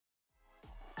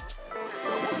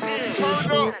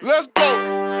Turn up, let's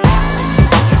go.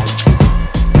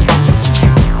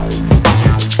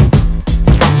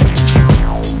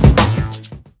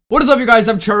 What is up, you guys?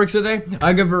 I'm Charmx today.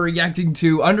 I'm gonna be reacting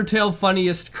to Undertale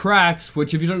funniest cracks,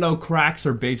 which if you don't know, cracks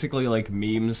are basically like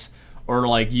memes or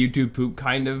like YouTube poop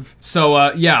kind of.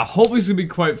 So yeah, hopefully it's gonna be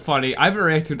quite funny. I haven't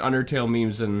reacted to Undertale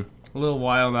memes in a little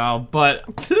while now,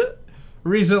 but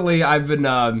recently I've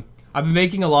been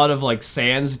making a lot of like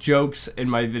sans jokes in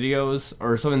my videos,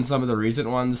 or some of the recent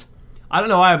ones. I don't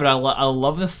know why, but I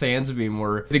love the sans meme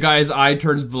where the guy's eye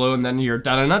turns blue and then you hear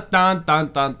dun dun dun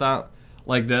dun dun dun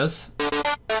like this.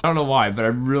 I don't know why, but I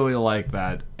really like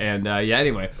that. And yeah,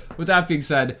 anyway, with that being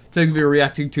said, today I'm going to be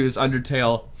reacting to this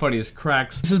Undertale funniest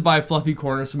cracks. This is by Fluffy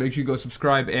Corner, so make sure you go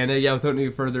subscribe. And yeah, without any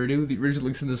further ado, the original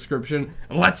link's in the description.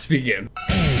 Let's begin.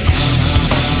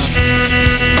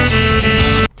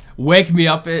 Wake me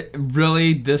up,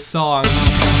 really, this song.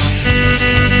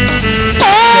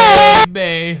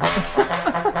 Baby.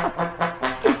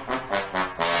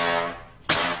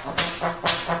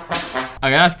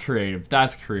 Okay, that's creative.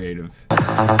 That's creative.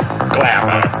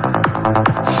 Glamour.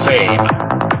 Fame.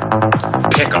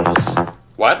 Pickles.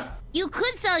 What? You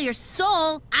could sell your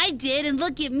soul. I did, and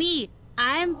look at me.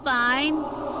 I'm fine.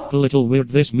 A little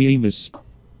weird this meme is.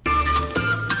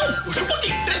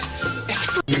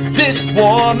 This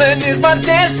woman is my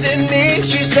destiny,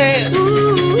 she said.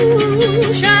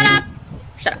 Ooh, shut up.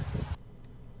 Shut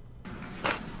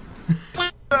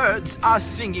up. Birds are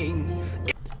singing.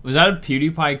 Was that a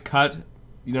PewDiePie cut?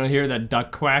 You don't hear that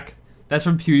duck quack? That's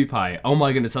from PewDiePie. Oh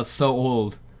my goodness, that's so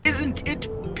old. Isn't it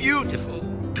beautiful?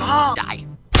 Die.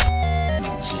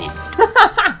 Sleep.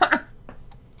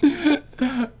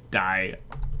 Die.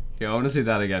 Yeah, I want to see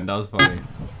that again. That was funny.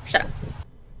 Shut up.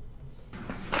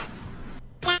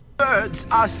 Birds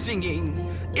are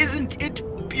singing. Isn't it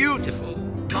beautiful?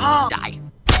 Die.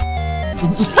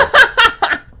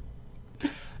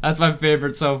 That's my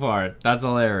favorite so far. That's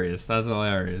hilarious. That's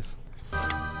hilarious.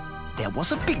 There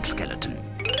was a big skeleton,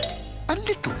 a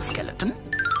little skeleton,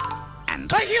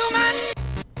 and a human.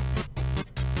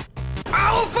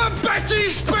 Alpha Betty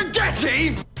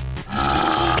Spaghetti!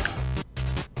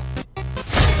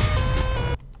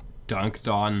 Dunked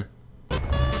on.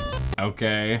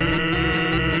 Okay.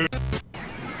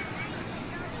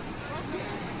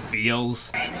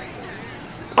 Feels.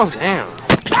 Oh, damn.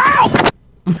 Ow!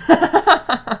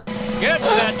 Get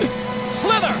that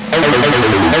slither!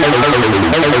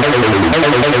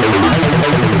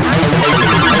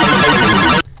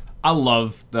 I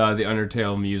love the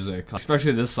Undertale music,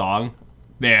 especially this song.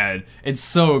 Man, it's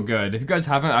so good. If you guys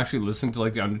haven't actually listened to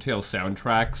like the Undertale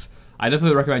soundtracks, I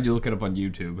definitely recommend you look it up on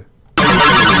YouTube.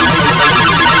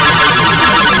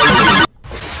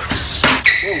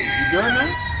 Whoa, you good,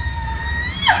 man?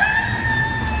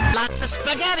 Lots of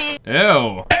spaghetti.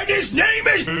 Ew. And his name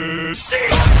is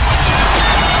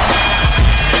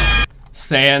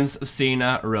Sans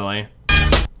Cena, really?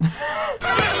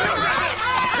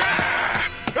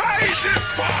 I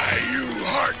defy you,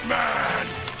 Heartman!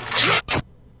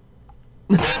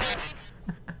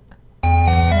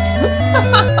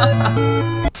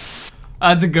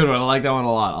 That's a good one. I like that one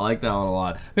a lot. I like that one a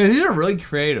lot. Man, these are really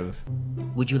creative.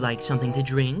 Would you like something to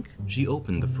drink? She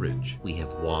opened the fridge. We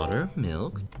have water,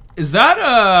 milk. Is that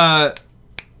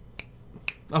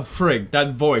oh frig,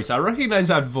 that voice. I recognize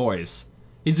that voice.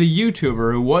 He's a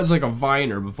YouTuber who was like a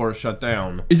Viner before it shut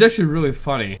down. He's actually really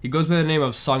funny. He goes by the name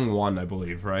of Sung1, I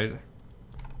believe, right?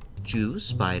 Juice,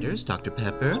 spiders, Dr.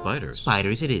 Pepper. Spiders?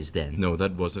 Spiders it is then. No,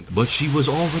 that wasn't. But she was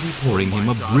already pouring him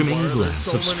a brimming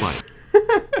glass of spiders.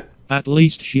 At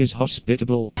least she is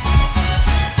hospitable.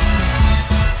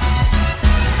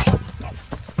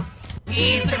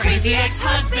 He's the crazy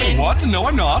ex-husband. What? No,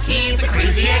 I'm not. He's the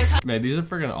crazy ex-husband. Man, these are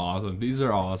freaking awesome. These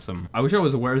are awesome. I wish I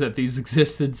was aware that these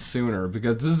existed sooner,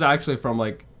 because this is actually from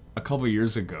like a couple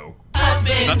years ago.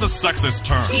 That's a sexist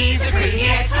term. He's the crazy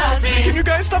ex-husband. Can you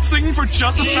guys stop singing for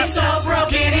just a He's second? so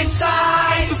broken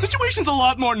inside. The situation's a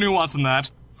lot more nuanced than that.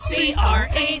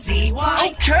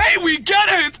 C-R-A-Z-Y. Okay, we get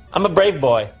it! I'm a brave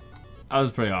boy. That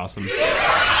was pretty awesome.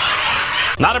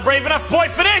 Not a brave enough boy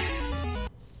for this!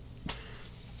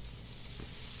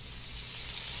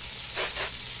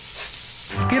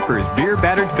 Skipper's Beer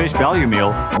Battered Fish Value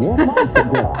Meal.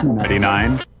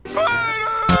 99.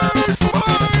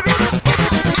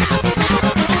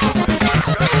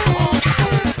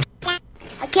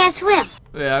 I can't swim.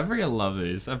 Yeah, I freaking love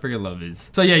these. I freaking love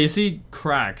these. So yeah, you see,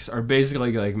 cracks are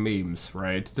basically like memes,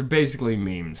 right? They're basically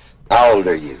memes. How old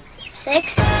are you?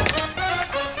 6.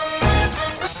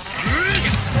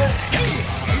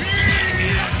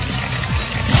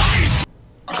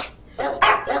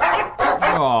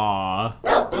 Aww.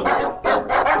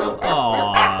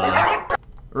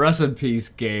 Rest in peace,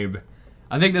 Gabe.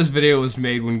 I think this video was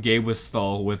made when Gabe was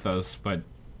still with us, but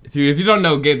if you don't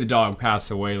know, Gabe the dog passed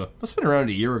away. Must have been around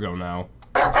a year ago now.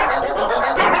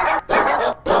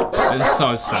 It's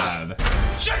so sad.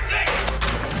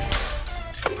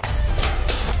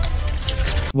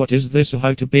 What is this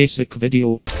how to basic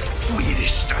video?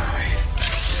 Swedish style.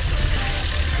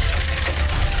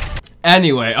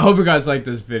 Anyway, I hope you guys liked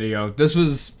this video. This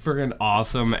was freaking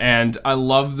awesome, and I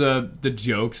love the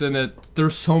jokes in it.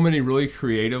 There's so many really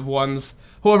creative ones.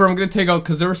 However, I'm gonna take out,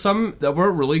 because there were some that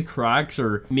weren't really cracks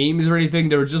or memes or anything.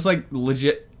 They were just like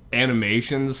legit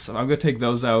animations. I'm gonna take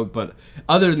those out, but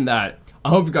other than that, I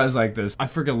hope you guys like this. I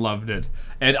freaking loved it.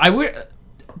 And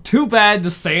too bad the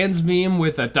Sans meme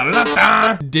with a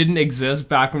da-da-da-da didn't exist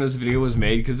back when this video was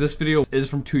made, because this video is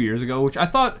from 2 years ago, which I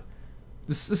thought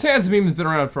the Sans meme has been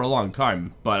around for a long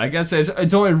time, but I guess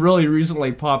it's only really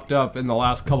recently popped up in the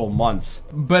last couple months.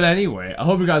 But anyway, I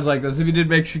hope you guys like this. If you did,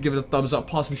 make sure you give it a thumbs up,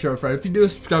 possibly share with a friend. If you do,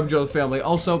 subscribe to join the family.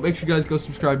 Also, make sure you guys go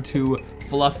subscribe to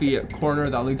Fluffy Corner.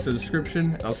 That link's in the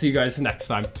description. I'll see you guys next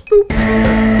time.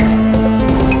 Boop.